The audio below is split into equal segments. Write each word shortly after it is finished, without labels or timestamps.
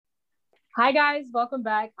Hi guys, welcome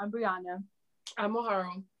back. I'm Brianna, I'm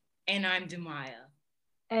O'Hara. And I'm Demaya.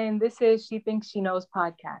 and this is She Thinks She Knows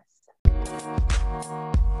podcast.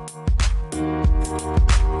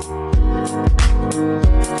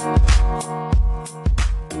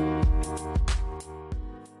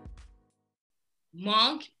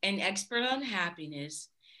 Monk and expert on happiness,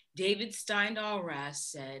 David Steindal Rast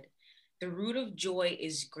said, "The root of joy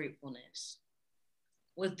is gratefulness."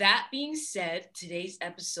 With that being said, today's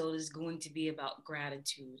episode is going to be about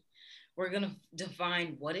gratitude. We're going to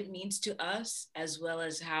define what it means to us, as well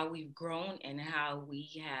as how we've grown and how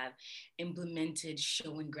we have implemented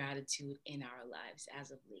showing gratitude in our lives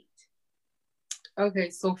as of late. Okay,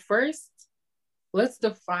 so first, let's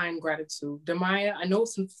define gratitude. Demaya, I know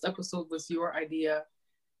since this episode was your idea,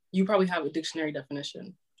 you probably have a dictionary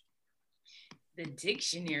definition. The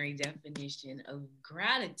dictionary definition of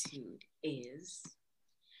gratitude is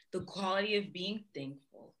the quality of being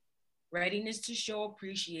thankful, readiness to show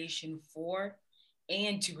appreciation for,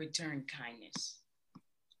 and to return kindness.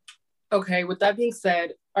 Okay, with that being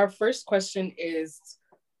said, our first question is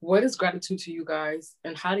what is gratitude to you guys,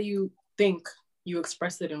 and how do you think you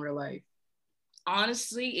express it in real life?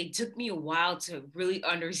 Honestly, it took me a while to really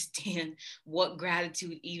understand what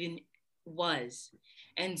gratitude even was.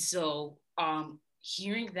 And so,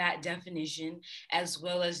 hearing that definition, as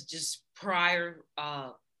well as just prior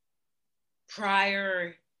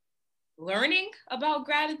learning about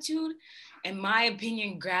gratitude, in my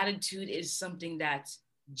opinion, gratitude is something that's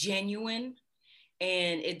genuine,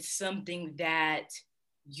 and it's something that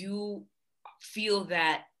you feel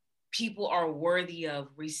that people are worthy of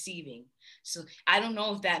receiving. So I don't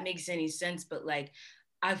know if that makes any sense, but like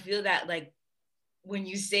I feel that like when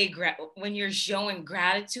you say when you're showing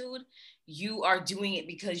gratitude, you are doing it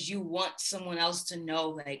because you want someone else to know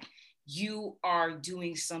like you are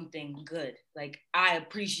doing something good. Like I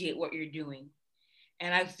appreciate what you're doing.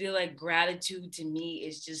 And I feel like gratitude to me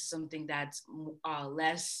is just something that's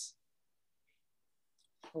less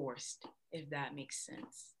forced, if that makes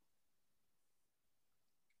sense.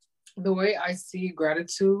 The way I see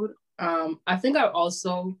gratitude, I think I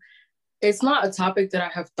also, it's not a topic that I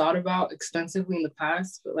have thought about extensively in the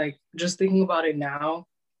past, but like just thinking about it now,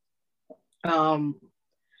 um,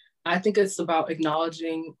 I think it's about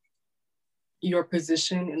acknowledging your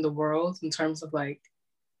position in the world in terms of like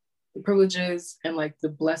the privileges and like the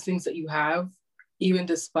blessings that you have, even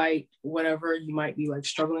despite whatever you might be like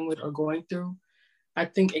struggling with or going through. I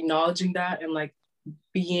think acknowledging that and like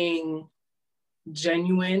being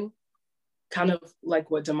genuine, kind of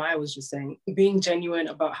like what Demaya was just saying, being genuine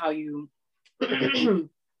about how you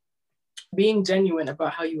being genuine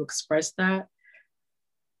about how you express that.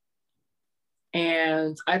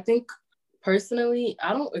 And I think personally,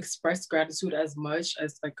 I don't express gratitude as much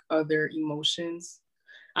as like other emotions.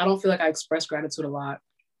 I don't feel like I express gratitude a lot.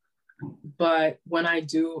 But when I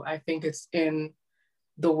do, I think it's in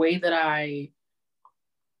the way that I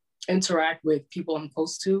interact with people I'm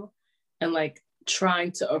close to and like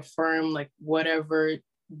trying to affirm like whatever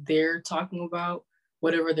they're talking about,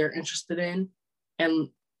 whatever they're interested in, and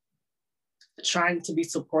trying to be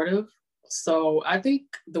supportive. So I think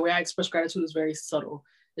the way I express gratitude is very subtle.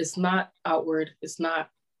 It's not outward, it's not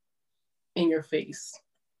in your face.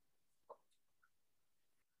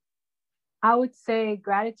 I would say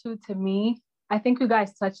gratitude to me, I think you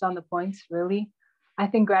guys touched on the points really. I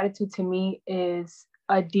think gratitude to me is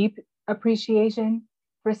a deep appreciation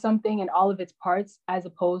for something in all of its parts, as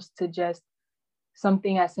opposed to just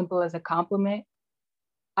something as simple as a compliment.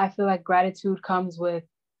 I feel like gratitude comes with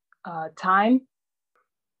time.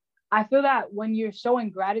 I feel that when you're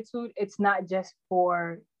showing gratitude, it's not just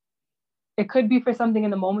for, it could be for something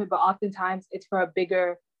in the moment, but oftentimes it's for a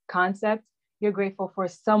bigger concept. You're grateful for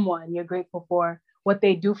someone, you're grateful for what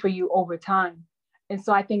they do for you over time. And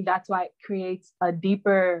so I think that's why it creates a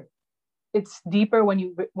deeper, it's deeper when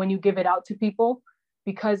you give it out to people,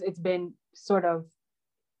 because it's been sort of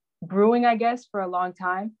brewing, I guess, for a long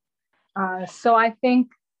time. So I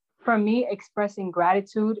think for me, expressing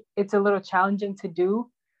gratitude, it's a little challenging to do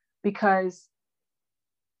because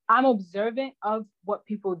I'm observant of what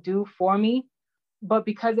people do for me, but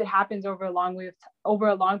because it happens over a long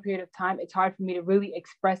period of time, it's hard for me to really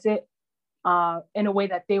express it in a way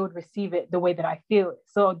that they would receive it the way that I feel it.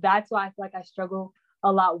 So that's why I feel like I struggle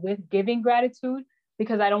a lot with giving gratitude,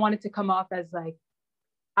 because I don't want it to come off as like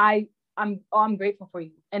I'm grateful for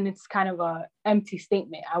you, and it's kind of a empty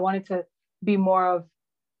statement. I want it to be more of,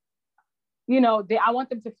 I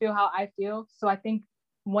want them to feel how I feel. So I think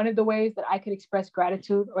one of the ways that I could express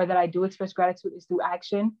gratitude, or that I do express gratitude, is through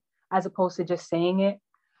action as opposed to just saying it.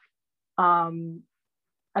 I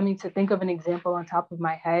mean, to think of an example on top of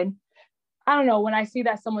my head, I don't know, when I see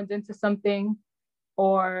that someone's into something,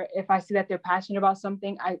 or if I see that they're passionate about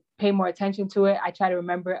something, I pay more attention to it. I try to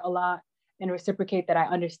remember it a lot and reciprocate that I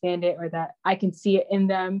understand it or that I can see it in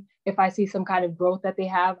them. If I see some kind of growth that they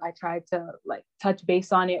have, I try to like touch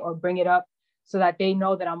base on it or bring it up so that they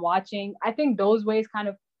know that I'm watching. I think those ways kind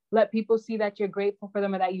of let people see that you're grateful for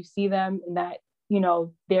them or that you see them and that, you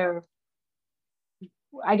know, they're,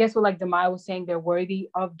 I guess what like Demai was saying, they're worthy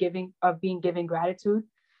of being given gratitude.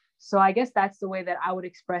 So I guess that's the way that I would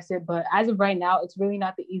express it. But as of right now, it's really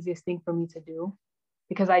not the easiest thing for me to do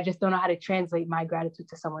because I just don't know how to translate my gratitude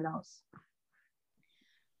to someone else.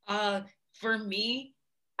 For me,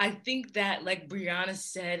 I think that, like Brianna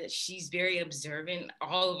said, she's very observant.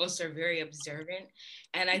 All of us are very observant.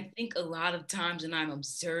 And I think a lot of times when I'm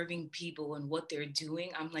observing people and what they're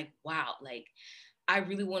doing, I'm like, wow, like, I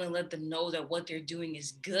really want to let them know that what they're doing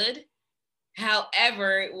is good.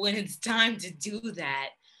 However, when it's time to do that,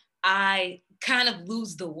 I kind of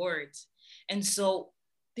lose the words. And so,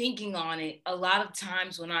 thinking on it, a lot of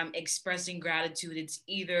times when I'm expressing gratitude, it's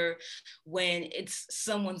either when it's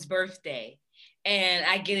someone's birthday and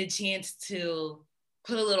I get a chance to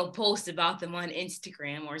put a little post about them on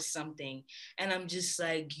Instagram or something. And I'm just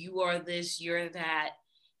like, you are this, you're that.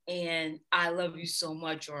 And I love you so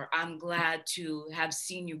much, or I'm glad to have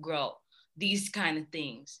seen you grow, these kind of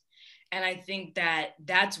things. And I think that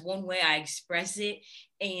that's one way I express it.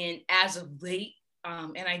 And as of late,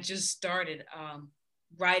 and I just started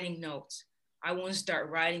writing notes. I want to start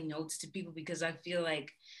writing notes to people because I feel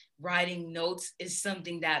like writing notes is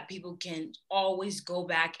something that people can always go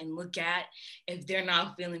back and look at if they're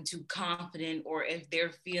not feeling too confident or if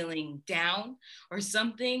they're feeling down or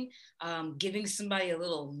something. Giving somebody a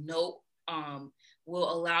little note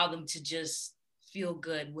will allow them to just feel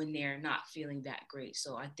good when they're not feeling that great.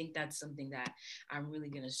 So I think that's something that I'm really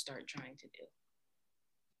going to start trying to do.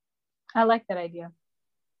 I like that idea.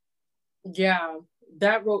 Yeah,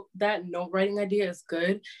 that note writing idea is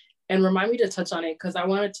good. And remind me to touch on it because I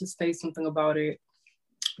wanted to say something about it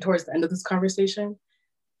towards the end of this conversation.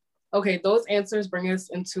 Okay, those answers bring us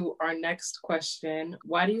into our next question.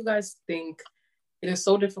 Why do you guys think it is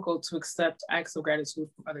so difficult to accept acts of gratitude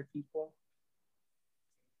from other people?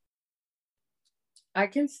 I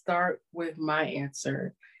can start with my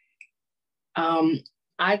answer.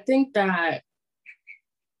 I think that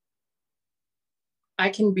I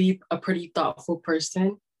can be a pretty thoughtful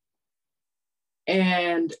person.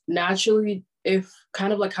 And naturally, if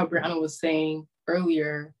kind of like how Brianna was saying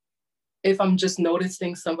earlier, if I'm just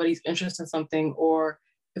noticing somebody's interest in something, or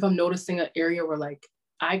if I'm noticing an area where like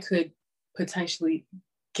I could potentially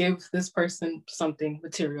give this person something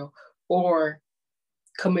material or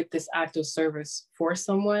commit this act of service for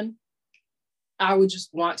someone, I would just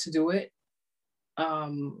want to do it.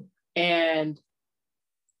 And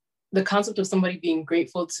the concept of somebody being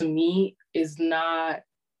grateful to me is not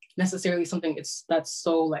necessarily something that's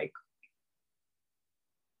so like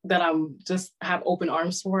that I'm just have open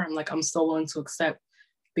arms for. I'm so willing to accept,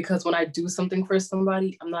 because when I do something for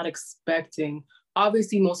somebody, I'm not expecting,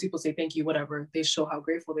 obviously most people say thank you, whatever, they show how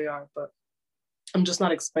grateful they are, but I'm just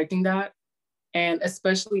not expecting that. And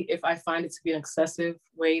especially if I find it to be an excessive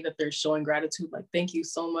way that they're showing gratitude, like thank you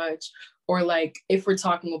so much, or like if we're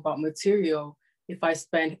talking about material, if I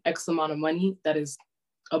spend X amount of money that is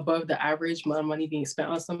above the average amount of money being spent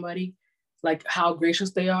on somebody, like how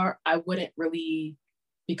gracious they are, I wouldn't really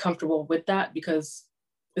be comfortable with that because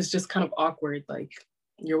it's just kind of awkward. Like,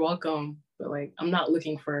 you're welcome, but like, I'm not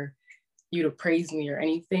looking for you to praise me or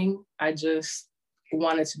anything. I just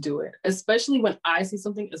wanted to do it, especially when I see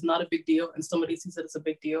something is not a big deal and somebody sees that it's a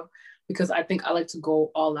big deal, because I think I like to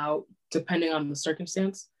go all out depending on the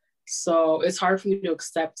circumstance. So it's hard for me to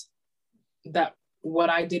accept that what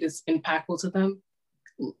I did is impactful to them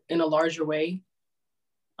in a larger way.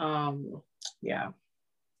 Yeah.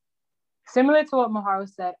 Similar to what Maharo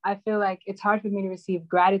said, I feel like it's hard for me to receive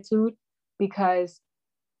gratitude because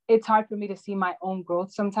it's hard for me to see my own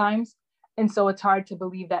growth sometimes. And so it's hard to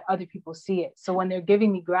believe that other people see it. So when they're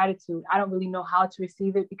giving me gratitude, I don't really know how to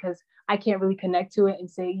receive it because I can't really connect to it and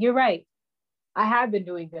say, you're right, I have been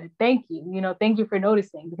doing good. Thank you. Thank you for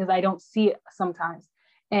noticing, because I don't see it sometimes.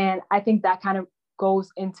 And I think that kind of goes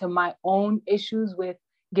into my own issues with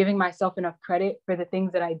giving myself enough credit for the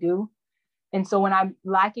things that I do. And so when I'm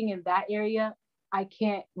lacking in that area, I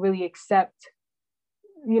can't really accept,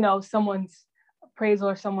 someone's praise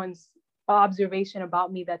or someone's observation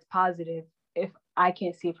about me that's positive if I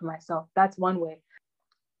can't see it for myself. That's one way.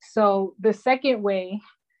 So the second way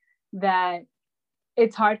that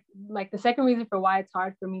it's hard, like the second reason for why it's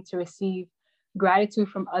hard for me to receive gratitude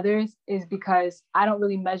from others is because I don't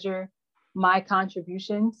really measure my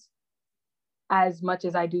contributions as much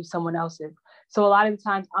as I do someone else's. So a lot of the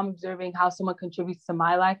times I'm observing how someone contributes to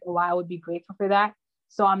my life and why I would be grateful for that.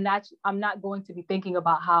 So I'm not going to be thinking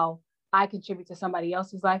about how I contribute to somebody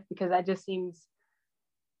else's life, because that just seems,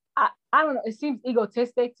 I don't know, it seems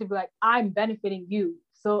egotistic to be like, I'm benefiting you.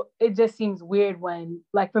 So it just seems weird when,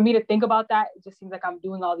 like, for me to think about that, it just seems like I'm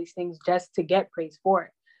doing all these things just to get praise for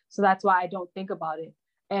it. So that's why I don't think about it.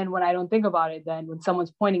 And when I don't think about it, then when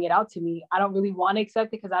someone's pointing it out to me, I don't really want to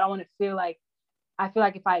accept it, because I don't want to feel like, I feel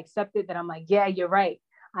like if I accept it, then I'm like, yeah, you're right.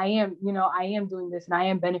 I am, I am doing this and I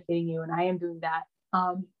am benefiting you and I am doing that.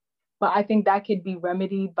 But I think that could be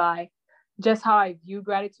remedied by just how I view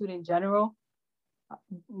gratitude in general.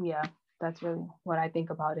 Yeah, that's really what I think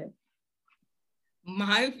about it.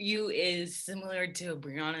 My view is similar to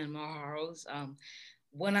Brianna and Maharo's.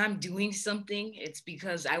 When I'm doing something, it's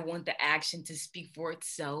because I want the action to speak for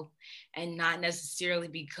itself and not necessarily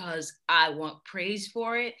because I want praise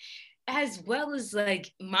for it, as well as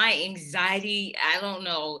like my anxiety. I don't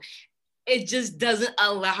know. It just doesn't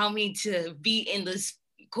allow me to be in this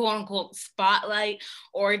quote unquote spotlight,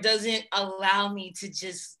 or it doesn't allow me to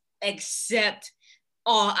just accept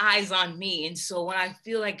all eyes on me. And so when I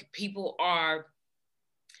feel like people are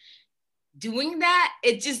doing that,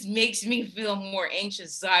 it just makes me feel more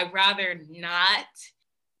anxious. So I'd rather not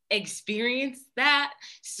experience that.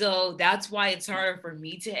 So that's why it's harder for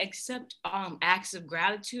me to accept acts of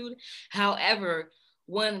gratitude. However,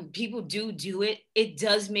 when people do it, it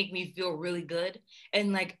does make me feel really good,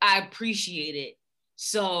 and like I appreciate it.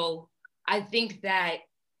 So I think that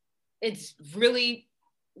it's really,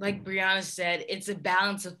 like Brianna said, it's a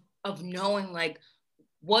balance of knowing like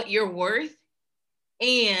what you're worth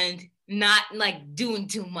and not like doing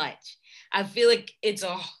too much. I feel like it's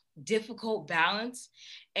a difficult balance.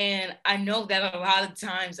 And I know that a lot of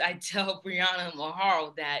times I tell Brianna and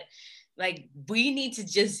Maharo that like we need to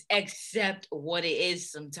just accept what it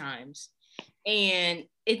is sometimes. And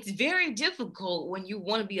it's very difficult when you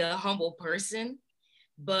want to be a humble person.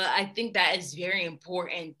 But I think that is very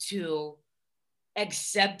important to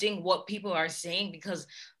accepting what people are saying, because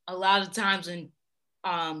a lot of times when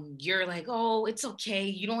you're like, oh, it's okay,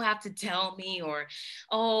 you don't have to tell me, or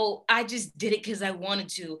oh, I just did it because I wanted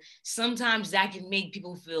to. Sometimes that can make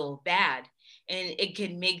people feel bad, and it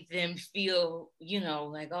can make them feel,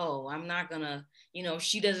 like, oh, I'm not gonna,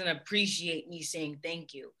 she doesn't appreciate me saying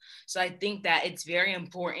thank you. So I think that it's very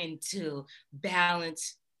important to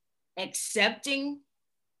balance accepting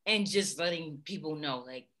and just letting people know,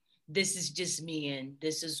 like, this is just me and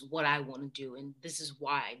this is what I want to do and this is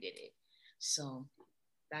why I did it. So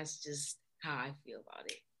that's just how I feel about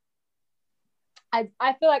it.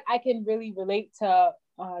 I feel like I can really relate to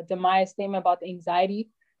Demaya's statement about the anxiety,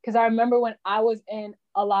 because I remember when I was in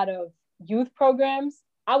a lot of youth programs,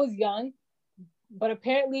 I was young, but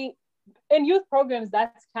apparently in youth programs,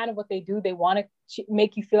 that's kind of what they do. They want to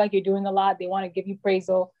make you feel like you're doing a lot. They want to give you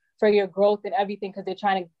appraisal for your growth and everything, because they're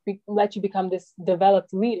trying to let you become this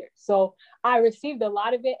developed leader. So I received a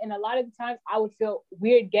lot of it. And a lot of the times I would feel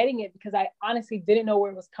weird getting it because I honestly didn't know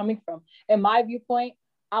where it was coming from. In my viewpoint,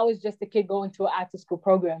 I was just a kid going to an after school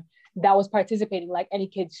program that was participating like any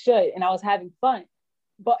kid should. And I was having fun.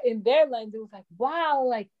 But in their lens, it was like, wow,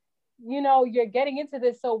 like, you're getting into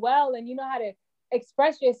this so well, and you know how to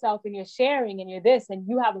express yourself, and you're sharing, and you're this, and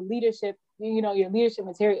you have a leadership, your leadership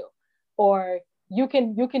material, or you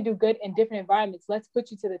can do good in different environments. Let's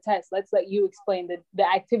put you to the test. Let's let you explain the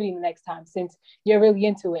activity the next time, since you're really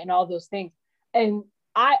into it and all those things. And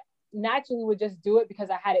I naturally would just do it because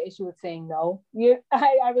I had an issue with saying no.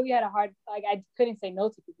 I really had a hard, like, I couldn't say no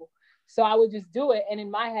to people. So I would just do it. And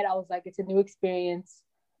in my head, I was like, it's a new experience.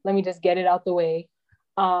 Let me just get it out the way.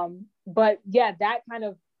 But yeah, that kind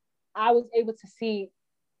of, I was able to see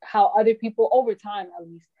how other people over time, at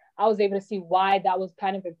least, I was able to see why that was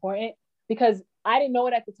kind of important, because I didn't know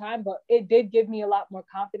it at the time, but it did give me a lot more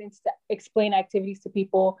confidence to explain activities to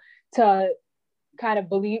people, to kind of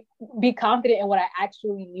be confident in what I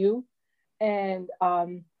actually knew. And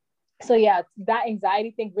so yeah, that anxiety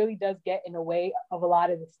thing really does get in the way of a lot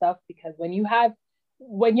of the stuff, because when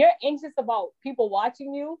you're anxious about people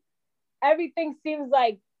watching you, everything seems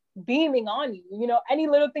like beaming on you. Any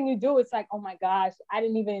little thing you do, it's like, oh my gosh,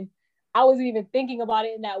 I wasn't even thinking about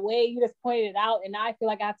it in that way. You just pointed it out, and now I feel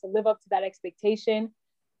like I have to live up to that expectation,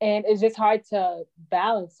 and it's just hard to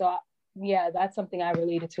balance. So yeah, that's something I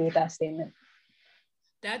related to with that statement.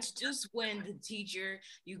 That's just when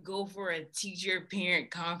you go for a teacher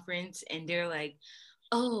parent conference and they're like,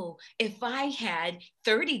 oh, if I had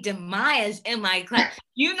 30 Demayas in my class,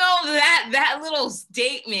 you know, that little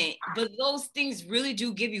statement, but those things really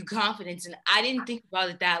do give you confidence. And I didn't think about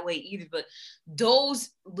it that way either, but those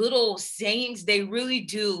little sayings, they really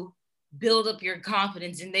do build up your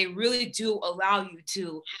confidence, and they really do allow you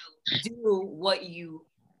to do what you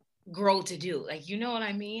grow to do. Like, you know what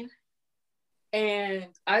I mean? And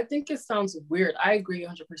I think it sounds weird. I agree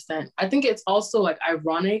 100%. I think it's also like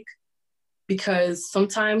ironic because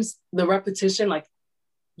sometimes the repetition, like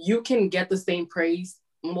you can get the same praise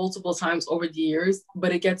multiple times over the years,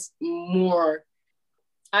 but it gets more,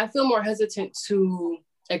 I feel more hesitant to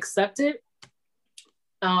accept it.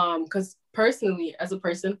 Because personally, as a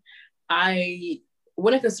person, I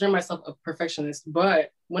wouldn't consider myself a perfectionist,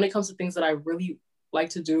 but when it comes to things that I really like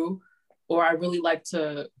to do, or I really like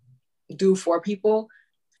to do for people,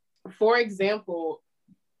 for example,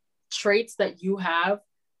 traits that you have,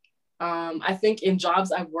 I think in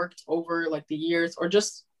jobs I've worked over like the years, or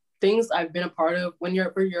just things I've been a part of, when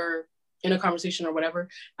you're in a conversation or whatever,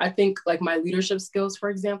 I think like my leadership skills, for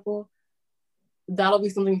example, that'll be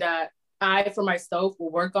something that I, for myself,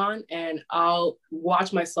 will work on, and I'll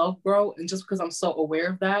watch myself grow. And just because I'm so aware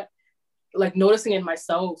of that, like noticing in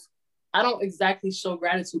myself, I don't exactly show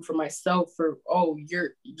gratitude for myself for, oh,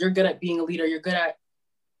 you're good at being a leader, you're good at,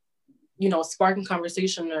 you know, sparking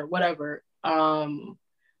conversation or whatever.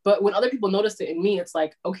 But when other people notice it in me, it's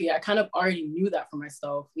like, okay, I kind of already knew that for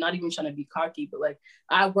myself, not even trying to be cocky, but like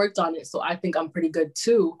I worked on it, so I think I'm pretty good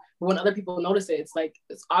too. But when other people notice it, it's like,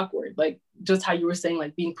 it's awkward. Like just how you were saying,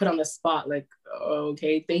 like being put on the spot, like, oh,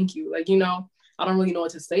 okay, thank you. Like, you know, I don't really know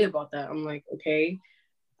what to say about that. I'm like, okay.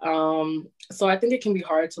 So I think it can be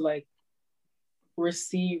hard to like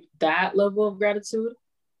receive that level of gratitude.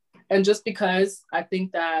 And just because I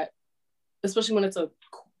think that, especially when it's a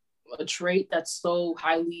trait that's so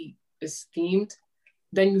highly esteemed,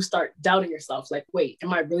 then you start doubting yourself, like, wait,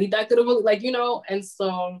 am I really that good of a, like, you know? And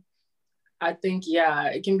so I think, yeah,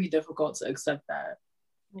 it can be difficult to accept that.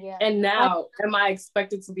 Yeah. And now, am I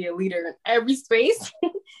expected to be a leader in every space? Yeah.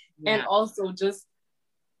 And also just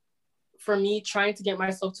for me, trying to get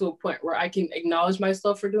myself to a point where I can acknowledge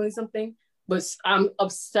myself for doing something, but I'm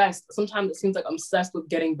obsessed. Sometimes it seems like I'm obsessed with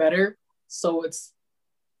getting better. So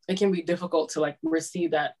it can be difficult to like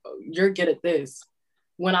receive that, oh, you're good at this,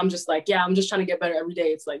 when I'm just like, yeah, I'm just trying to get better every day.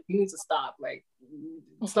 It's like, you need to stop. Like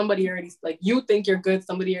somebody already, like you think you're good,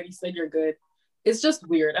 somebody already said you're good. It's just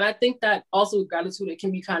weird. And I think that also with gratitude, it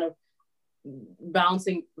can be kind of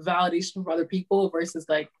balancing validation from other people versus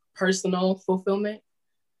like personal fulfillment.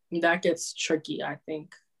 And that gets tricky, I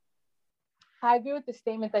think. I agree with the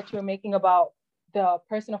statement that you were making about the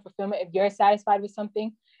personal fulfillment. If you're satisfied with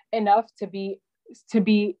something enough to be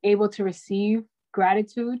able to receive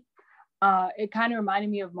gratitude, it kind of reminded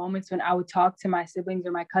me of moments when I would talk to my siblings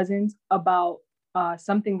or my cousins about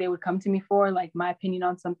something they would come to me for, like my opinion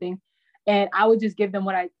on something, and I would just give them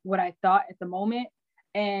what I thought at the moment.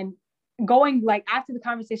 And going like after the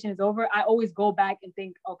conversation is over, I always go back and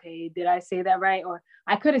think, okay, did I say that right? Or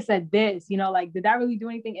I could have said this, you know, like did that really do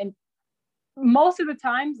anything? And most of the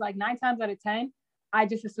times, like 9 times out of 10, I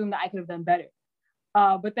just assume that I could have done better.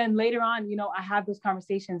 But then later on, you know, I have those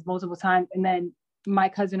conversations multiple times, and then my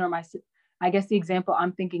cousin or I guess the example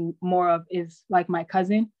I'm thinking more of is like my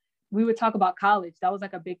cousin. We would talk about college. That was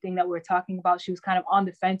like a big thing that we were talking about. She was kind of on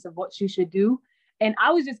the fence of what she should do. And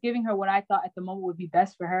I was just giving her what I thought at the moment would be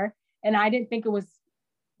best for her. And I didn't think it was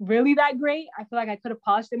really that great. I feel like I could have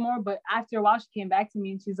polished it more. But after a while, she came back to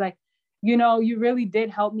me and she's like, you know, you really did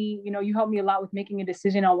help me. You know, you helped me a lot with making a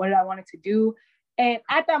decision on what I wanted to do. And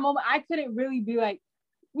at that moment, I couldn't really be like,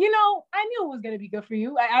 you know, I knew it was going to be good for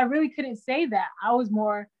you. I really couldn't say that. I was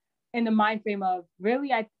more in the mind frame of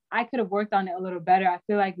really, I could have worked on it a little better. I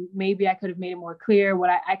feel like maybe I could have made it more clear what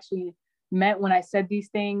I actually meant when I said these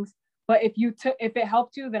things. But if it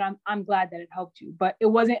helped you, then I'm glad that it helped you. But it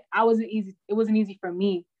wasn't easy for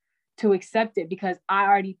me to accept it because I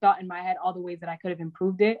already thought in my head all the ways that I could have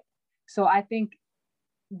improved it. So I think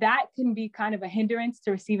that can be kind of a hindrance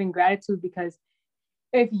to receiving gratitude, because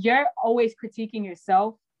if you're always critiquing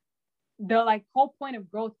yourself, the like whole point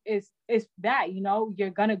of growth is that, you know, you're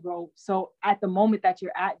gonna grow. So at the moment that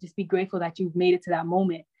you're at, just be grateful that you've made it to that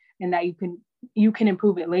moment and that you can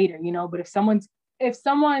improve it later, you know. But if someone's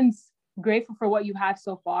grateful for what you have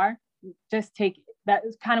so far, just take it. That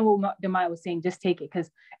is kind of what Demaya was saying, just take it.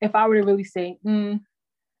 Because if I were to really say,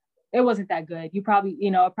 it wasn't that good, you probably,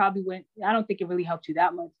 you know, it probably wouldn't, I don't think it really helped you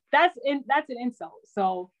that much. That's an insult.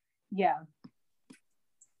 So yeah.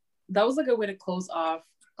 That was a good way to close off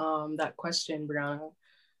that question, Brianna.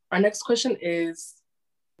 Our next question is,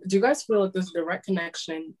 do you guys feel like there's a direct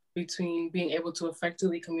connection between being able to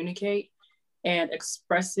effectively communicate and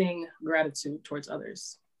expressing gratitude towards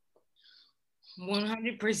others?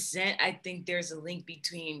 100%. I think there's a link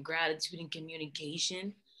between gratitude and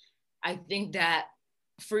communication. I think that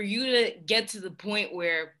for you to get to the point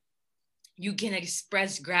where you can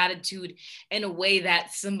express gratitude in a way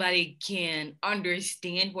that somebody can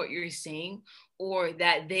understand what you're saying, or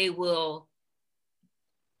that they will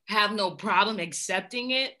have no problem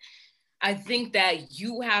accepting it, I think that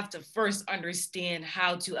you have to first understand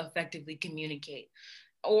how to effectively communicate.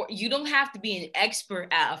 Or you don't have to be an expert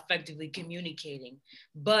at effectively communicating,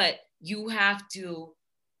 but you have to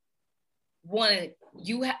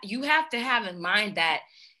you have to have in mind that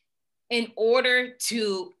in order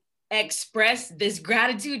to express this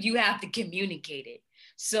gratitude, you have to communicate it.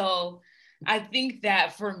 So I think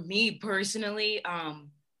that for me personally,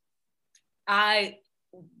 I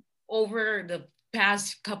over the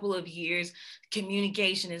past couple of years,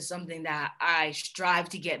 communication is something that I strive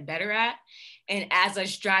to get better at. And as I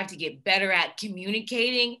strive to get better at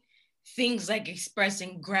communicating, things like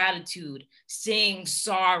expressing gratitude, saying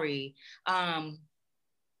sorry,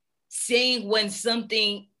 saying when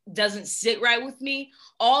something doesn't sit right with me,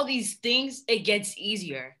 all these things, it gets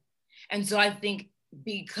easier. And so I think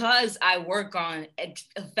because I work on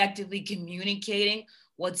effectively communicating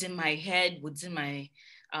what's in my head, what's in my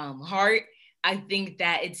heart, I think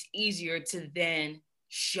that it's easier to then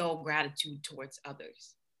show gratitude towards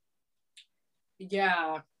others.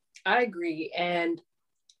 Yeah, I agree. And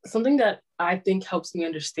something that I think helps me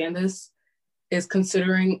understand this is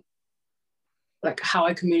considering like how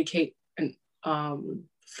I communicate and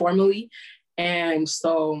formally. And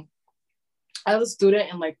so as a student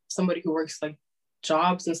and like somebody who works like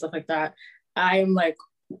jobs and stuff like that, I'm like,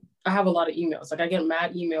 I have a lot of emails. Like I get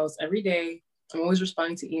mad emails every day. I'm always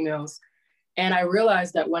responding to emails. And I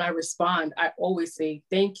realized that when I respond, I always say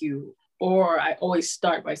thank you, or I always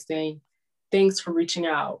start by saying thanks for reaching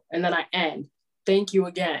out. And then I end, thank you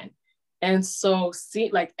again. And so see,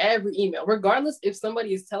 like every email, regardless if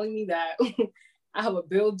somebody is telling me that I have a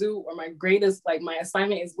bill due or my grade is like my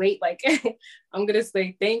assignment is late, like I'm gonna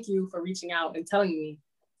say thank you for reaching out and telling me.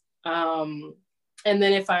 And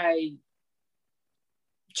then if I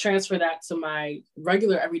transfer that to my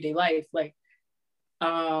regular everyday life, like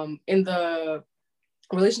in the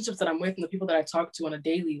relationships that I'm with and the people that I talk to on a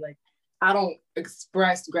daily, like I don't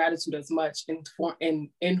express gratitude as much in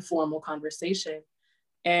informal conversation.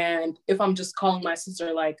 And if I'm just calling my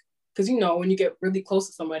sister, like, because you know, when you get really close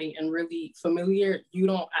to somebody and really familiar, you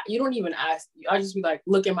don't even ask. I just be like,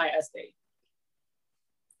 look at my essay,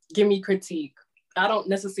 give me critique. I don't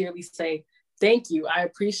necessarily say thank you, I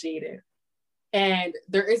appreciate it. And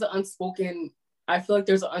there is an unspoken, I feel like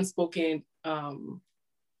there's an unspoken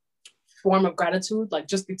form of gratitude, like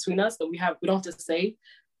just between us that we don't have to say,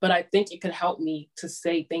 but I think it could help me to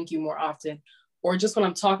say thank you more often. Or just when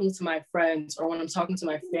I'm talking to my friends or when I'm talking to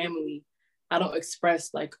my family, I don't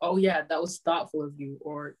express like, oh yeah, that was thoughtful of you.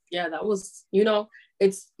 Or yeah, that was,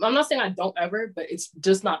 I'm not saying I don't ever, but it's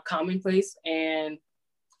just not commonplace. And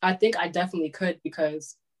I think I definitely could,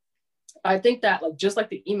 because I think that like, just like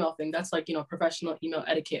the email thing, that's like, professional email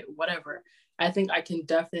etiquette, whatever. I think I can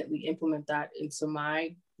definitely implement that into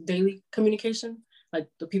my daily communication, like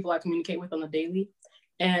the people I communicate with on the daily.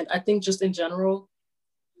 And I think just in general,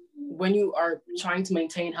 when you are trying to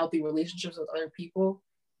maintain healthy relationships with other people,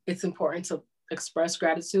 it's important to express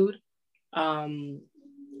gratitude.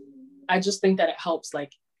 I just think that it helps,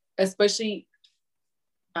 like, especially,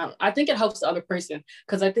 I think it helps the other person,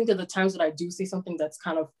 because I think that the times that I do see something that's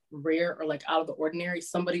kind of rare or like out of the ordinary,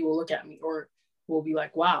 somebody will look at me or will be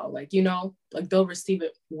like, wow, like, like they'll receive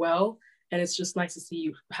it well. And it's just nice to see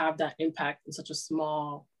you have that impact in such a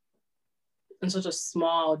small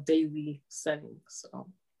daily setting. So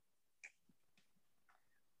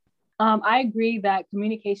I agree that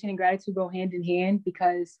communication and gratitude go hand in hand,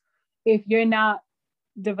 because if you're not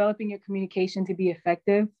developing your communication to be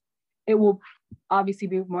effective, it will obviously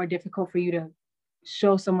be more difficult for you to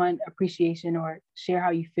show someone appreciation or share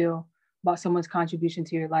how you feel about someone's contribution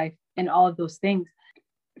to your life and all of those things.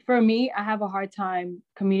 For me, I have a hard time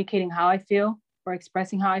communicating how I feel or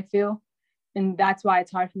expressing how I feel. And that's why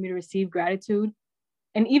it's hard for me to receive gratitude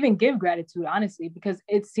and even give gratitude, honestly, because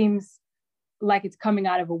it seems like it's coming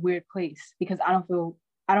out of a weird place, because I don't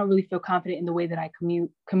really feel confident in the way that I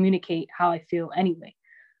communicate how I feel anyway.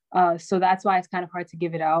 So that's why it's kind of hard to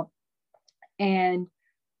give it out. And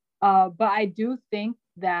but I do think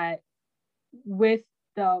that with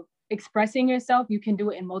the expressing yourself, you can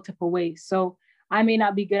do it in multiple ways. So I may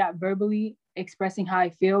not be good at verbally expressing how I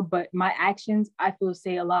feel, but my actions, I feel,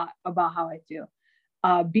 say a lot about how I feel.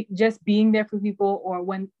 just being there for people, or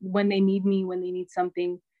when they need me, when they need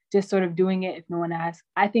something, just sort of doing it if no one asks.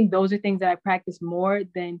 I think those are things that I practice more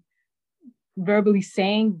than verbally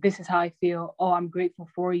saying, this is how I feel. Oh, I'm grateful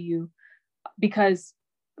for you. Because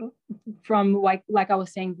from like I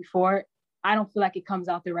was saying before, I don't feel like it comes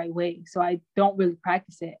out the right way. So I don't really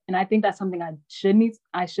practice it. And I think that's something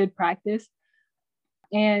I should practice.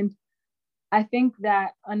 And I think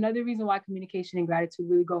that another reason why communication and gratitude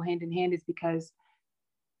really go hand in hand is because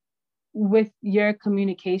with your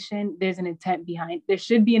communication, there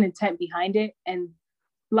should be an intent behind it. And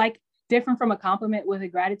like different from a compliment with a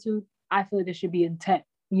gratitude, I feel like there should be intent,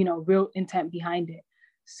 real intent behind it.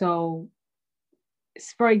 So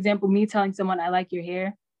for example, me telling someone I like your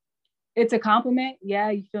hair, it's a compliment. Yeah,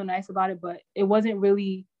 you feel nice about it, but it wasn't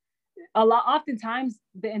really oftentimes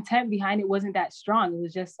the intent behind it wasn't that strong. It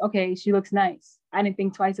was just, okay, she looks nice. I didn't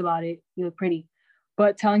think twice about it. You look pretty.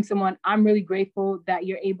 But telling someone, I'm really grateful that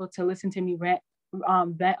you're able to listen to me vent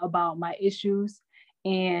about my issues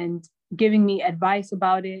and giving me advice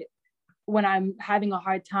about it when I'm having a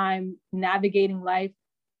hard time navigating life.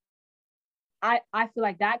 I feel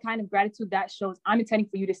like that kind of gratitude, that shows I'm intending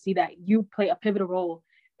for you to see that you play a pivotal role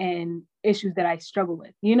in issues that I struggle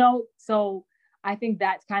with, So I think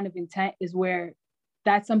that kind of intent is where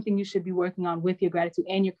that's something you should be working on with your gratitude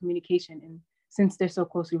and your communication. And since they're so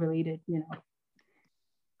closely related,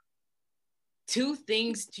 Two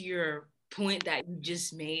things to your point that you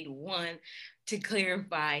just made. One, to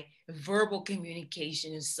clarify, verbal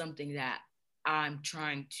communication is something that I'm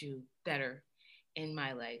trying to better in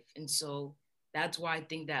my life. And so that's why I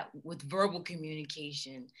think that with verbal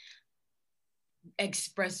communication,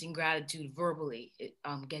 expressing gratitude verbally, it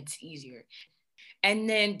gets easier. And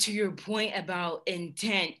then to your point about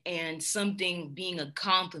intent and something being a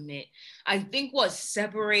compliment, I think what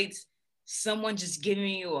separates someone just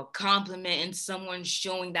giving you a compliment and someone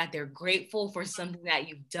showing that they're grateful for something that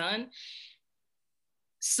you've done,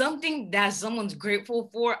 something that someone's grateful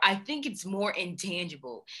for, I think it's more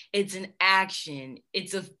intangible. It's an action,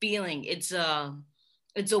 it's a feeling, it's a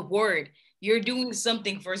word. You're doing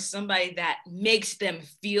something for somebody that makes them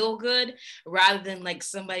feel good rather than like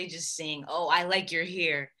somebody just saying, oh, I like your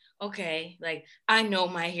hair. Okay, like I know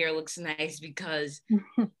my hair looks nice because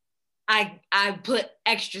I put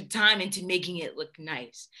extra time into making it look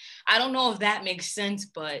nice. I don't know if that makes sense,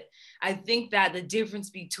 but I think that the difference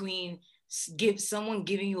between someone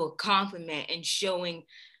giving you a compliment and showing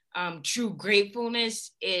true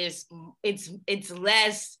gratefulness is it's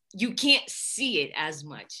less, you can't see it as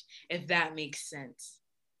much, if that makes sense.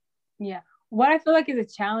 Yeah. What I feel like is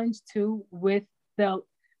a challenge too with the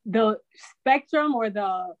spectrum or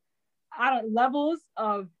the levels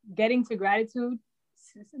of getting to gratitude,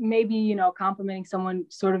 maybe complimenting someone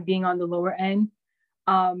sort of being on the lower end,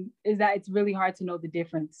 is that it's really hard to know the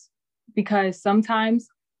difference, because sometimes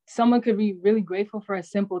someone could be really grateful for a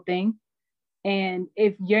simple thing, and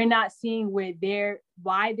if you're not seeing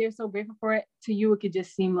why they're so grateful for it, to you it could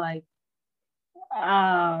just seem like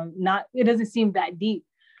it doesn't seem that deep.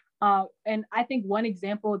 And I think one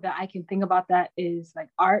example that I can think about that is like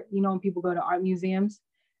art. When people go to art museums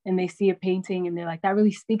and they see a painting and they're like, that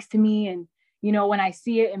really speaks to me, and when I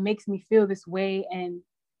see it, it makes me feel this way. And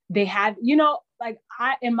they have, like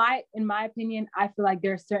in my opinion, I feel like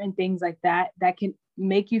there are certain things like that can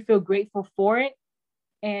make you feel grateful for it.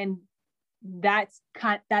 And that's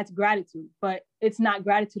gratitude, but it's not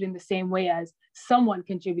gratitude in the same way as someone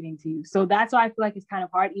contributing to you. So that's why I feel like it's kind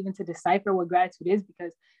of hard even to decipher what gratitude is,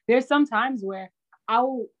 because there's some times where I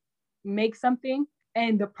will make something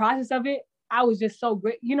and the process of it, I was just so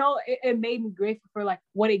great. It made me grateful for like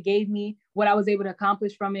what it gave me, what I was able to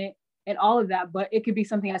accomplish from it, and all of that. But it could be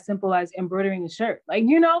something as simple as embroidering a shirt,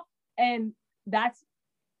 and that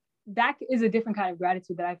is a different kind of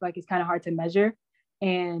gratitude that I feel like is kind of hard to measure.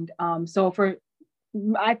 And so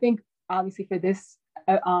I think obviously for this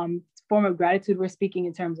form of gratitude, we're speaking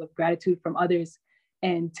in terms of gratitude from others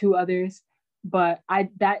and to others. But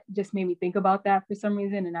that just made me think about that for some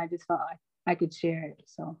reason, and I just thought I could share it.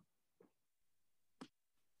 So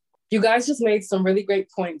you guys just made some really great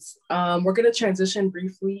points. We're going to transition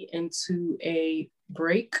briefly into a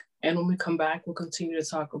break, and when we come back, we'll continue to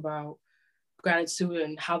talk about gratitude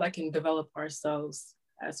and how that can develop ourselves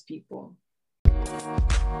as people.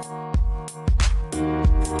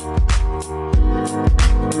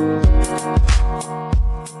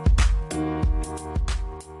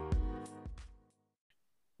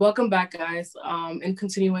 Welcome back, guys. In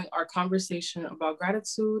continuing our conversation about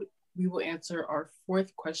gratitude, we will answer our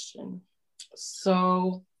fourth question.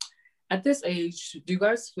 So, at this age, do you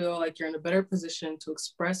guys feel like you're in a better position to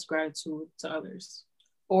express gratitude to others?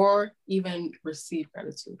 or even receive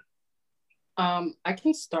gratitude? I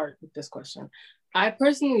can start with this question. I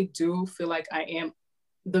personally do feel like I am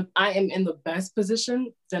in the best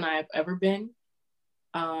position than I have ever been.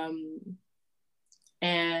 And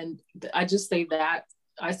I just say that,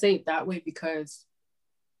 I say it that way because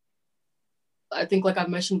I think, like I've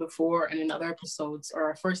mentioned before and in other episodes or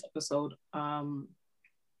our first episode,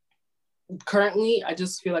 currently I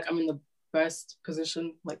just feel like I'm in the best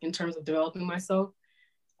position, like in terms of developing myself.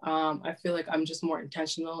 I feel like I'm just more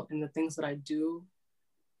intentional in the things that I do,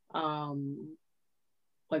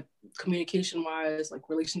 like communication wise, like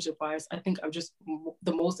relationship wise. I think I'm just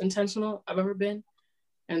the most intentional I've ever been.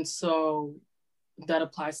 And so that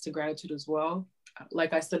applies to gratitude as well.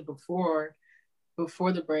 Like I said before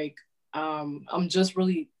the break, I'm just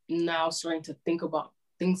really now starting to think about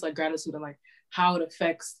things like gratitude and like how it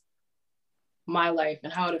affects my life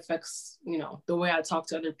and how it affects, you know, the way I talk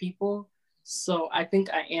to other people. So I think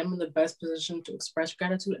I am in the best position to express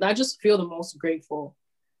gratitude. And I just feel the most grateful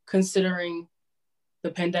considering the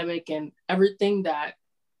pandemic and everything that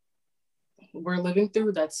we're living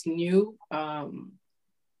through that's new.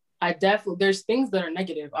 There's things that are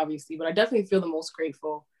negative, obviously, but I definitely feel the most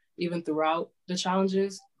grateful even throughout the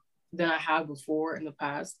challenges than I have before in the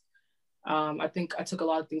past. I think I took a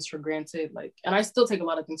lot of things for granted, and I still take a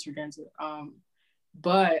lot of things for granted.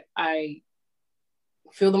 But I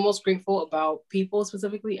feel the most grateful about people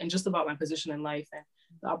specifically and just about my position in life and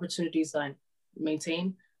the opportunities that I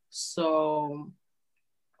maintain. So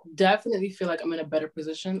definitely feel like I'm in a better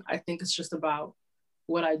position. I think it's just about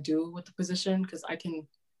what I do with the position, because I can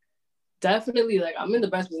definitely, like, I'm in the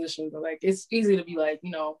best position, but like it's easy to be like,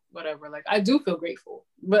 you know, whatever. Like I do feel grateful,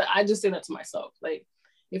 but I just say that to myself. Like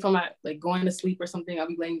if I'm at like going to sleep or something, I'll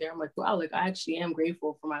be laying there, I'm like, wow, like I actually am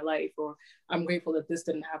grateful for my life, or I'm grateful that this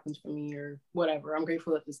didn't happen for me, or whatever. I'm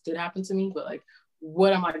grateful that this did happen to me, but like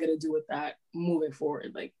what am I gonna do with that moving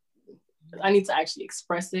forward? Like I need to actually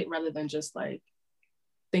express it rather than just like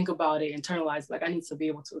think about it, internalize it. Like I need to be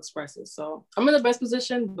able to express it. So I'm in the best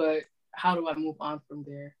position, but how do I move on from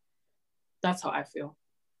there? That's how I feel.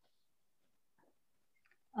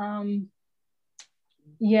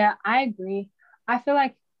 Yeah, I agree. I feel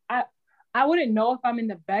like I wouldn't know if I'm in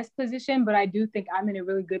the best position, but I do think I'm in a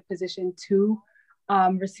really good position to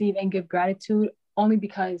receive and give gratitude, only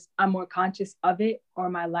because I'm more conscious of it or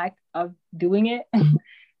my lack of doing it.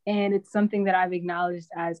 And it's something that I've acknowledged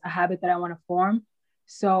as a habit that I want to form.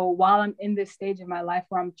 So while I'm in this stage of my life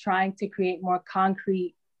where I'm trying to create more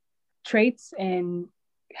concrete traits and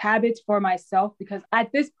habits for myself, because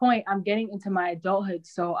at this point I'm getting into my adulthood,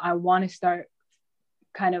 so I want to start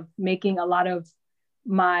kind of making a lot of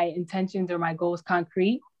my intentions or my goals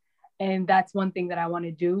concrete, and that's one thing that I want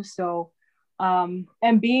to do. So and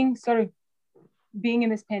being in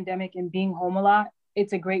this pandemic and being home a lot,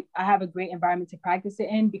 I have a great environment to practice it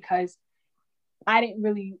in, because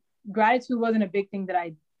gratitude wasn't a big thing that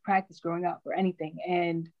I practiced growing up or anything.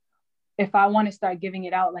 And if I want to start giving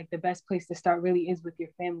it out, like the best place to start really is with your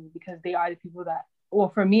family, because they are the people that, well,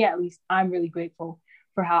 for me at least, I'm really grateful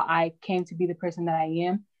for how I came to be the person that I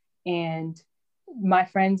am. And my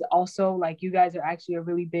friends also, like you guys are actually a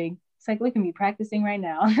really big, it's like, look at me practicing right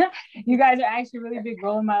now. You guys are actually a really big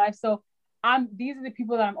role in my life. So these are the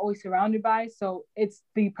people that I'm always surrounded by. So it's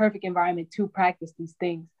the perfect environment to practice these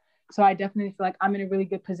things. So I definitely feel like I'm in a really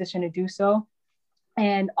good position to do so.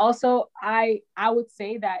 And also I would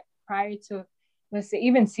say that prior to, let's say,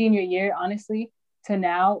 even senior year, honestly, to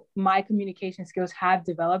now, my communication skills have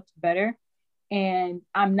developed better. And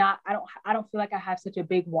I don't feel like I have such a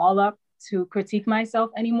big wall up to critique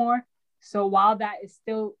myself anymore. So while that is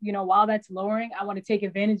still, while that's lowering, I want to take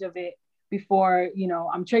advantage of it before,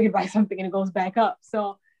 I'm triggered by something and it goes back up.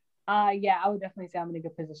 So yeah, I would definitely say I'm in a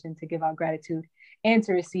good position to give out gratitude and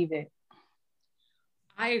to receive it.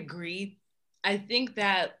 I agree. I think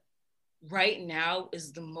that right now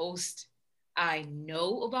is the most I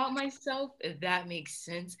know about myself, if that makes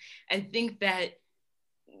sense. I think that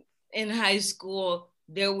in high school,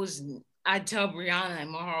 I tell Brianna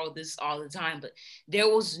and Mahal this all the time, but there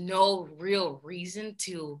was no real reason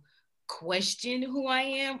to question who I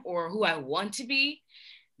am or who I want to be,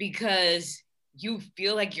 because you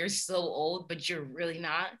feel like you're so old, but you're really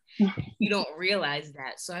not. You don't realize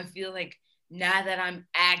that. So I feel like now that I'm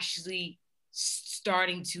actually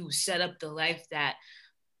starting to set up the life that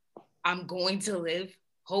I'm going to live,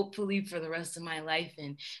 hopefully for the rest of my life,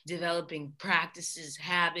 and developing practices,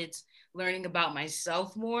 habits, learning about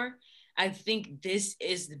myself more, I think this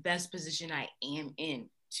is the best position I am in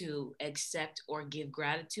to accept or give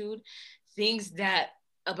gratitude. Things that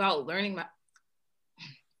about learning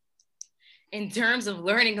in terms of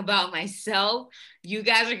learning about myself, you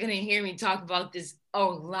guys are going to hear me talk about this a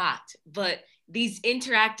lot, but these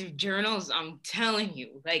interactive journals, I'm telling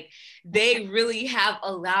you, like, they really have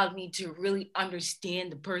allowed me to really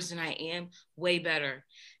understand the person I am way better,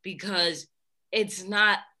 because it's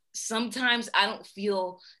not, sometimes I don't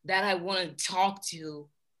feel that I want to talk to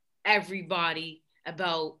everybody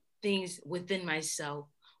about things within myself,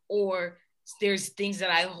 or there's things that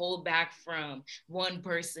I hold back from one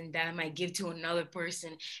person that I might give to another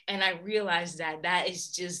person. And I realize that that is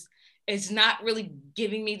just, it's not really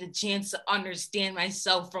giving me the chance to understand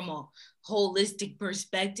myself from a holistic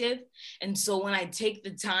perspective. And so when I take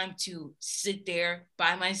the time to sit there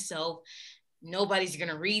by myself, nobody's going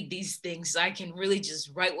to read these things, so I can really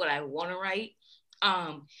just write what I want to write.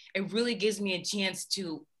 It really gives me a chance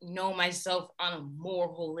to know myself on a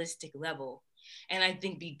more holistic level. And I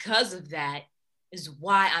think because of that is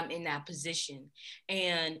why I'm in that position.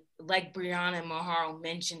 And like Brianna and Maharo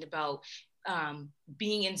mentioned about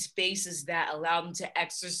being in spaces that allow them to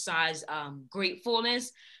exercise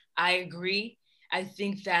gratefulness, I agree. I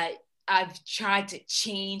think that I've tried to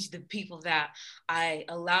change the people that I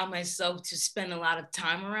allow myself to spend a lot of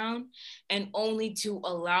time around, and only to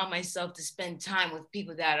allow myself to spend time with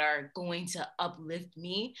people that are going to uplift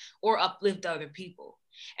me or uplift other people.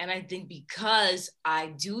 And I think because I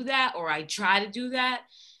do that, or I try to do that,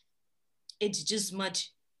 it's just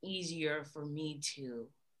much easier for me to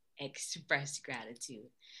express gratitude.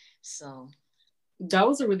 So that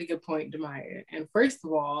was a really good point, Demaya. And first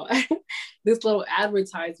of all, this little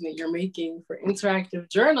advertisement you're making for interactive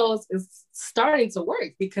journals is starting to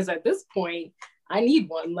work, because at this point, I need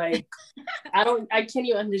one. Like, I can't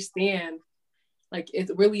even understand. Like,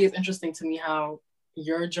 it really is interesting to me how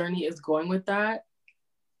your journey is going with that,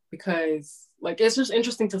 because like, it's just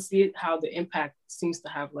interesting to see how the impact seems to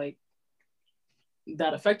have like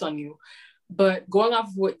that effect on you. But going off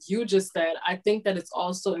of what you just said, I think that it's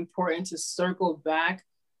also important to circle back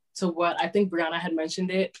to what I think Brianna had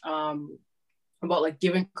mentioned it, about like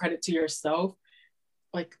giving credit to yourself.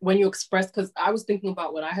 Like when you express, because I was thinking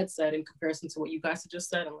about what I had said in comparison to what you guys had just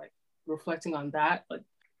said, and like reflecting on that. Like,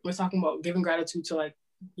 we're talking about giving gratitude to like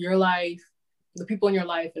your life, the people in your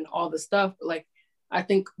life, and all the stuff. Like, I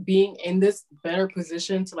think being in this better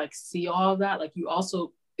position to like see all of that, like, you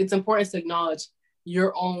also, it's important to acknowledge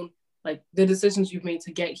your own, like, the decisions you've made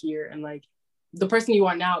to get here. And like, the person you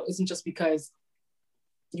are now isn't just because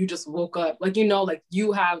you just woke up. Like, you know, like,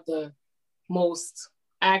 you have the most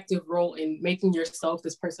active role in making yourself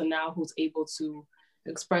this person now who's able to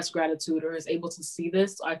express gratitude or is able to see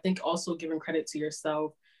this. So I think also giving credit to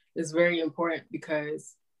yourself is very important,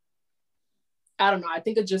 because I don't know, I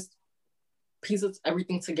think it just pieces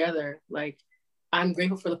everything together. Like, I'm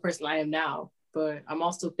grateful for the person I am now, but I'm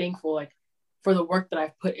also thankful like for the work that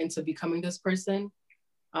I've put into becoming this person.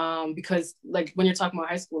 Because like when you're talking about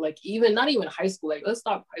high school, like, even not even high school, like, let's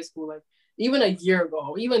stop high school, like even a year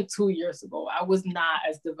ago, even 2 years ago, I was not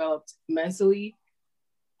as developed mentally,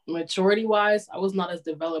 maturity wise. I was not as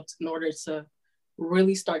developed in order to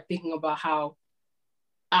really start thinking about how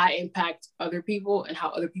I impact other people and how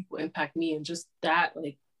other people impact me, and just that,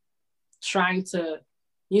 like, trying to,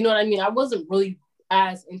 you know what I mean? I wasn't really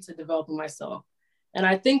as into developing myself. And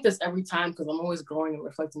I think this every time, because I'm always growing and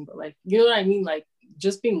reflecting, but like, you know what I mean? Like,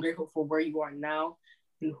 just being grateful for where you are now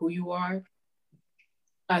and who you are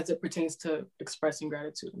as it pertains to expressing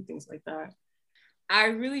gratitude and things like that. I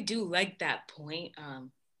really do like that point,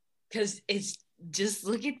 because it's just,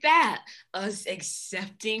 look at that, us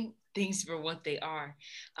accepting things for what they are.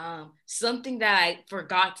 Something that I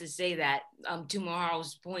forgot to say that, to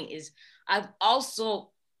Maharo's point, is I've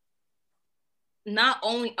also not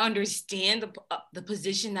only understand the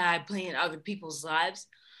position that I play in other people's lives,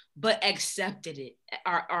 but accepted it,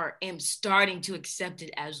 or am starting to accept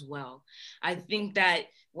it as well. I think that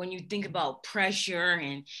when you think about pressure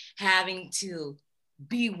and having to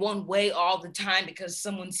be one way all the time because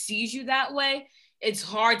someone sees you that way, it's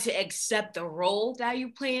hard to accept the role that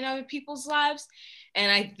you play in other people's lives.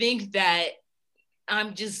 And I think that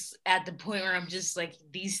I'm just at the point where I'm just like,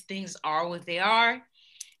 these things are what they are.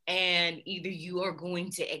 And either you are going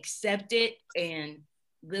to accept it and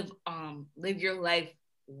live your life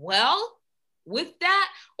well with that,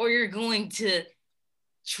 or you're going to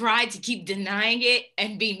try to keep denying it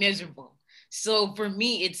and be miserable. So for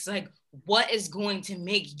me, it's like, what is going to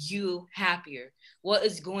make you happier? What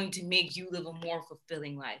is going to make you live a more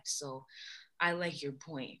fulfilling life? So I like your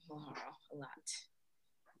point, Maharo, a lot.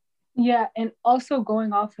 Yeah, and also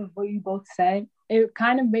going off of what you both said, it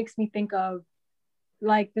kind of makes me think of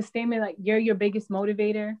like the statement, like, you're your biggest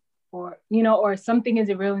motivator. or, you know, or something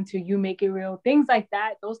isn't real until you make it real. Things like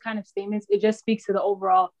that, those kind of statements, it just speaks to the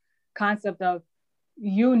overall concept of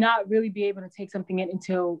you not really be able to take something in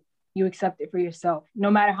until you accept it for yourself. No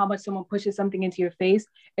matter how much someone pushes something into your face,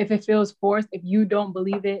 if it feels forced, if you don't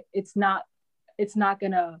believe it, you're not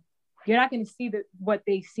gonna see what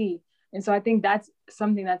they see. And so I think that's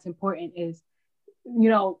something that's important is, you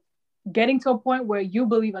know, getting to a point where you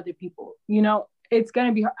believe other people. You know, it's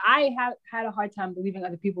gonna be hard. I have had a hard time believing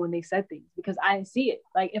other people when they said things because I didn't see it.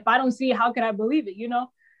 Like if I don't see it, how can I believe it? You know?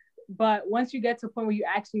 But once you get to a point where you're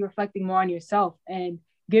actually reflecting more on yourself and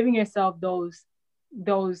giving yourself those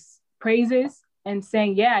praises and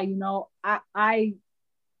saying, yeah, you know, I'm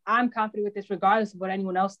confident with this regardless of what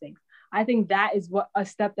anyone else thinks. I think that is what a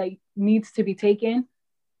step that needs to be taken.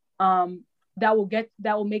 That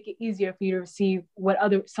will make it easier for you to receive what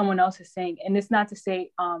someone else is saying. And it's not to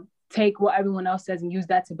say take what everyone else says and use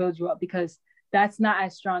that to build you up, because that's not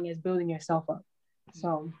as strong as building yourself up.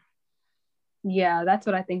 So yeah, that's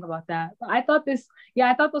what I think about that. But I thought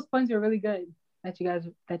those points were really good that you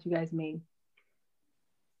guys made.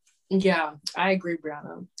 Yeah, I agree,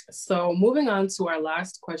 Brianna. So moving on to our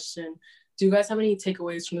last question, do you guys have any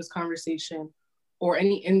takeaways from this conversation or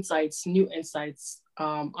any new insights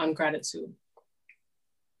on gratitude?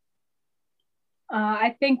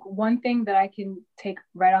 I think one thing that I can take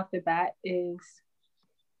right off the bat is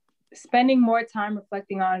spending more time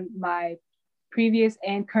reflecting on my previous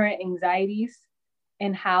and current anxieties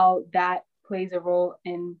and how that plays a role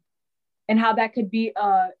in and how that could be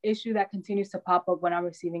a issue that continues to pop up when I'm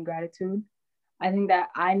receiving gratitude. I think that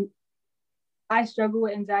I struggle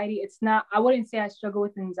with anxiety. I wouldn't say I struggle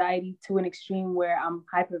with anxiety to an extreme where I'm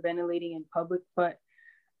hyperventilating in public, but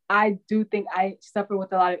I do think I suffer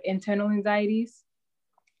with a lot of internal anxieties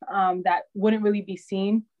that wouldn't really be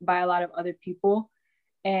seen by a lot of other people.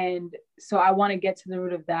 And so I want to get to the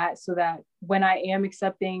root of that so that when I am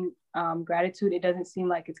accepting gratitude, it doesn't seem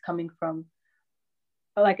like it's coming from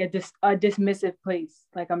like a dismissive place,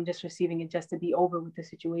 like I'm just receiving it just to be over with the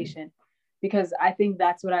situation. Because I think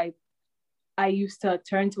that's what I used to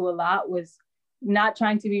turn to a lot, was not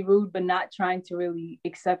trying to be rude, but not trying to really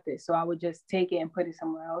accept it. So I would just take it and put it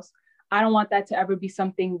somewhere else. I don't want that to ever be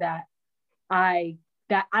something that I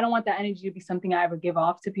don't want that energy to be something I ever give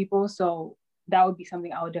off to people. So that would be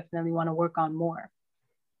something I would definitely want to work on more.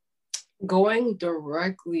 Going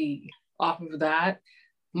directly off of that,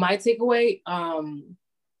 my takeaway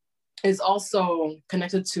is also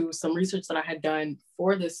connected to some research that I had done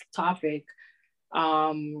for this topic.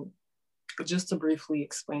 Just to briefly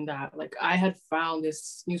explain that, like I had found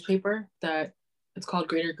this newspaper that it's called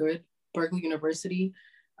Greater Good, Berkeley University.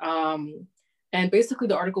 And basically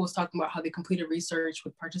the article was talking about how they completed research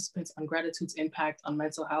with participants on gratitude's impact on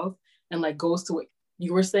mental health, and like goes to what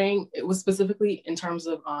you were saying. It was specifically in terms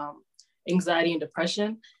of anxiety and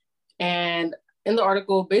depression. And in the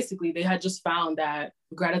article, basically they had just found that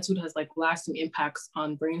gratitude has like lasting impacts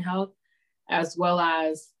on brain health, as well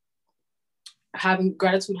as having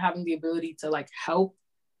the ability to like help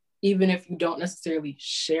even if you don't necessarily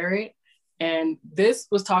share it. And this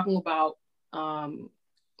was talking about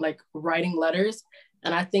like writing letters.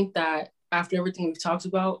 And I think that after everything we've talked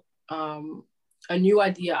about, a new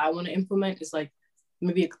idea I want to implement is like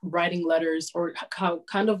maybe writing letters, or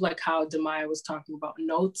kind of like how Demaya was talking about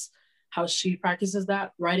notes, how she practices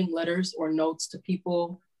that, writing letters or notes to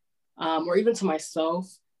people, or even to myself,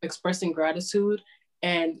 expressing gratitude.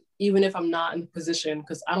 And even if I'm not in the position,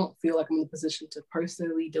 because I don't feel like I'm in the position to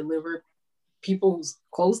personally deliver people who's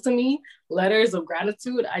close to me letters of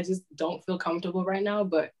gratitude, I just don't feel comfortable right now.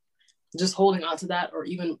 But just holding on to that, or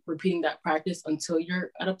even repeating that practice until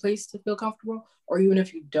you're at a place to feel comfortable, or even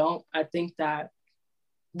if you don't, I think that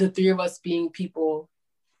the three of us being people,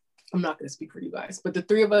 I'm not going to speak for you guys, but the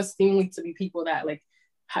three of us seemingly to be people that like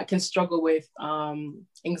can struggle with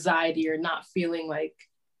anxiety or not feeling like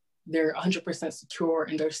they're 100% secure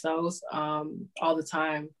in themselves all the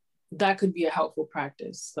time, that could be a helpful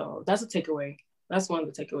practice. So that's a takeaway. That's one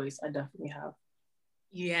of the takeaways I definitely have.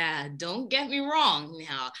 Yeah, don't get me wrong.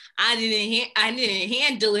 Now, I didn't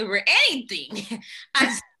hand deliver anything.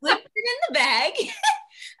 I slipped it in the bag.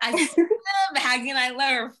 I slipped it in the bag and I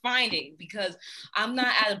let her find it, because I'm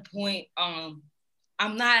not at a point. I'm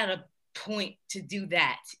not at a point to do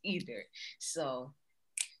that either. So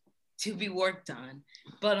to be worked on.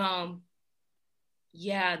 But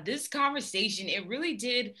yeah, this conversation, it really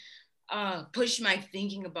did push my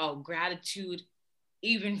thinking about gratitude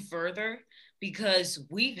even further, because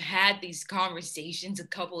we've had these conversations a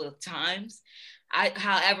couple of times.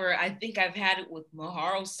 However, I think I've had it with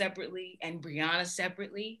Maharo separately and Brianna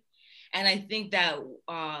separately. And I think that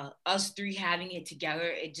us three having it together,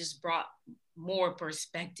 it just brought more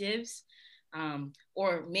perspectives,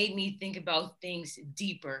 or made me think about things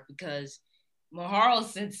deeper, because Maharo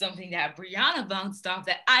said something that Brianna bounced off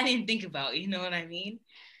that I didn't think about, you know what I mean?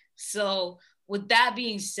 So with that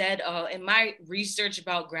being said, in my research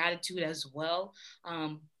about gratitude as well,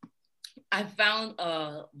 I found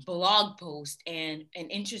a blog post, and an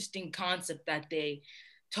interesting concept that they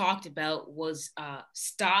talked about was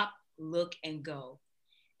stop, look, and go.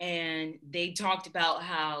 And they talked about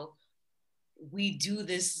how we do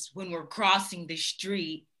this when we're crossing the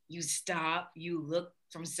street. You stop, you look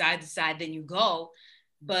from side to side, then you go.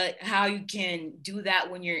 But how you can do that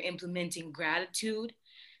when you're implementing gratitude.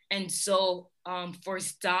 And so for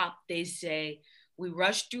stop, they say, we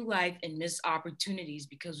rush through life and miss opportunities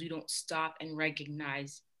because we don't stop and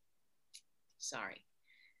recognize. Sorry.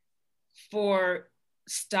 For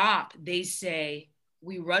stop, they say,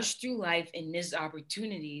 we rush through life and miss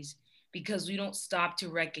opportunities because we don't stop to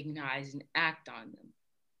recognize and act on them.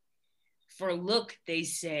 For look, they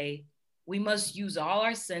say, we must use all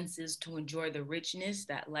our senses to enjoy the richness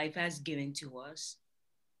that life has given to us.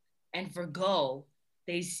 And for go,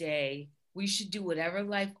 they say, we should do whatever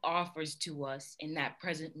life offers to us in that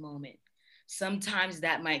present moment. Sometimes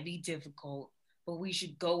that might be difficult, but we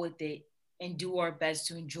should go with it and do our best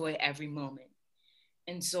to enjoy every moment.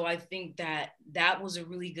 And so I think that that was a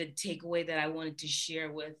really good takeaway that I wanted to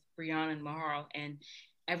share with Brianna and Maharo and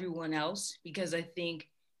everyone else, because I think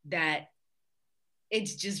that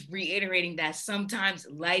it's just reiterating that sometimes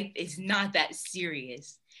life is not that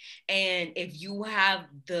serious. And if you have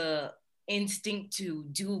the instinct to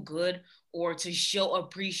do good or to show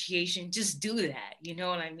appreciation, just do that. You know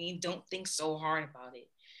what I mean? Don't think so hard about it.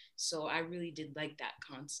 So I really did like that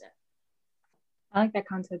concept. I like that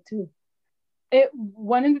concept too.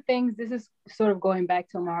 One of the things, this is sort of going back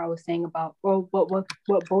to what Mara was saying about, or what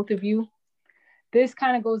both of you, this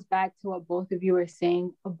kind of goes back to what both of you were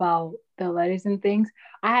saying about the letters and things.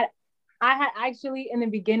 I had actually in the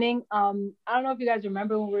beginning, I don't know if you guys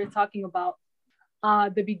remember when we were talking about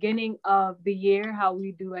the beginning of the year, how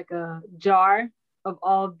we do like a jar of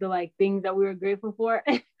all of the like things that we were grateful for.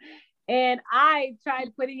 And I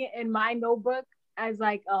tried putting it in my notebook as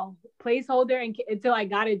like a placeholder until I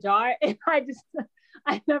got a jar. And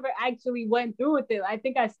I never actually went through with it. I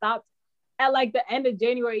think I stopped at like the end of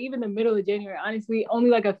January, even the middle of January. Honestly, only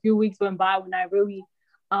like a few weeks went by when I really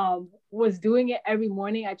was doing it every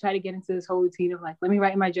morning. I try to get into this whole routine of like, let me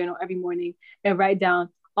write in my journal every morning and write down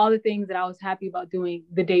all the things that I was happy about doing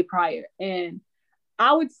the day prior. And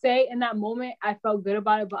I would say in that moment, I felt good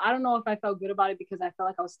about it, but I don't know if I felt good about it because I felt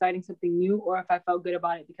like I was starting something new, or if I felt good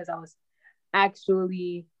about it because I was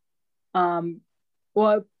actually,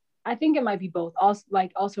 well, I think it might be both.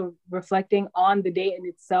 Also reflecting on the day in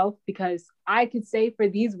itself, because I could say for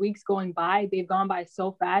these weeks going by, they've gone by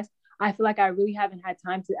so fast. I feel like I really haven't had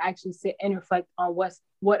time to actually sit and reflect on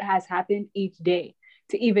what has happened each day,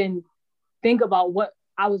 to even think about what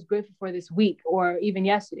I was grateful for this week or even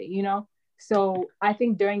yesterday, you know? So I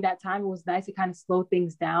think during that time, it was nice to kind of slow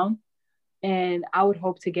things down. And I would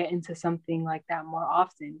hope to get into something like that more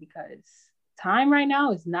often, because time right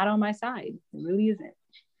now is not on my side. It really isn't.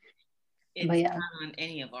 It's not on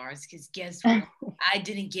any of ours, because guess what? I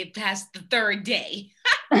didn't get past the third day.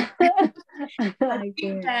 I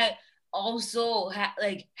think that also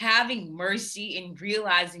like having mercy and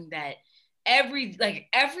realizing that every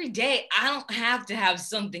day I don't have to have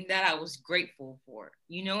something that I was grateful for,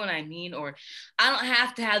 you know what I mean? Or I don't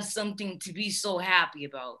have to have something to be so happy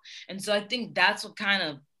about. And so I think that's what kind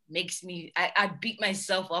of makes me, I beat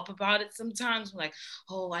myself up about it sometimes. I'm like,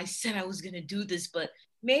 oh, I said I was gonna do this, but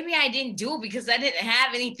maybe I didn't do it because I didn't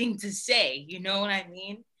have anything to say, you know what I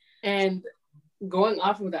mean? And going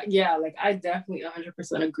off of that, yeah, like I definitely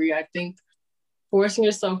 100% agree. I think forcing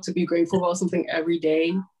yourself to be grateful about something every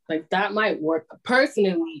day, like that might work.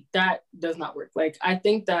 Personally, that does not work. Like I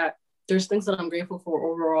think that there's things that I'm grateful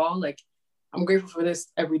for overall. Like I'm grateful for this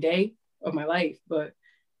every day of my life, but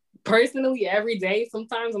personally, every day,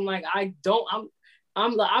 sometimes I'm like, I'm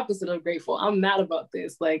the opposite of grateful. I'm mad about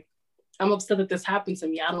this. Like I'm upset that this happened to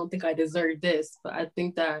me. I don't think I deserve this, but I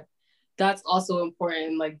think that that's also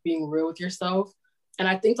important, like being real with yourself. And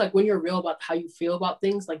I think like when you're real about how you feel about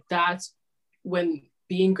things, like that's when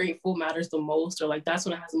being grateful matters the most, or like that's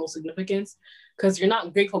when it has the most significance, because you're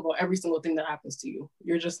not grateful about every single thing that happens to you.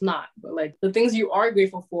 You're just not. But like the things you are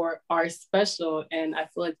grateful for are special, and I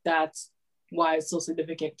feel like that's why it's so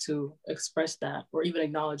significant to express that or even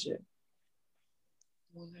acknowledge it.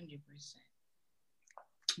 100%.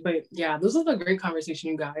 But yeah, this was a great conversation,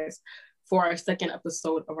 you guys. For our second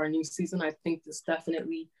episode of our new season, I think this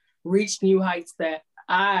definitely reached new heights that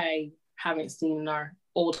I haven't seen in our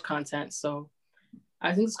old content. So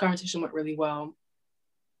I think this conversation went really well.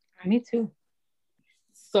 Me too.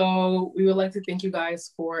 So we would like to thank you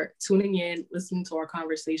guys for tuning in, listening to our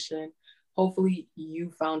conversation. Hopefully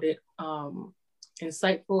you found it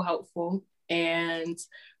insightful, helpful, and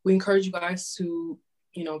we encourage you guys to,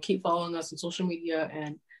 keep following us on social media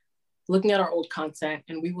and looking at our old content,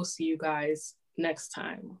 and we will see you guys next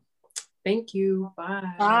time. Thank you.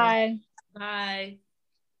 Bye. Bye.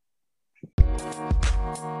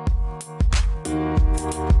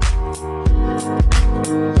 Bye.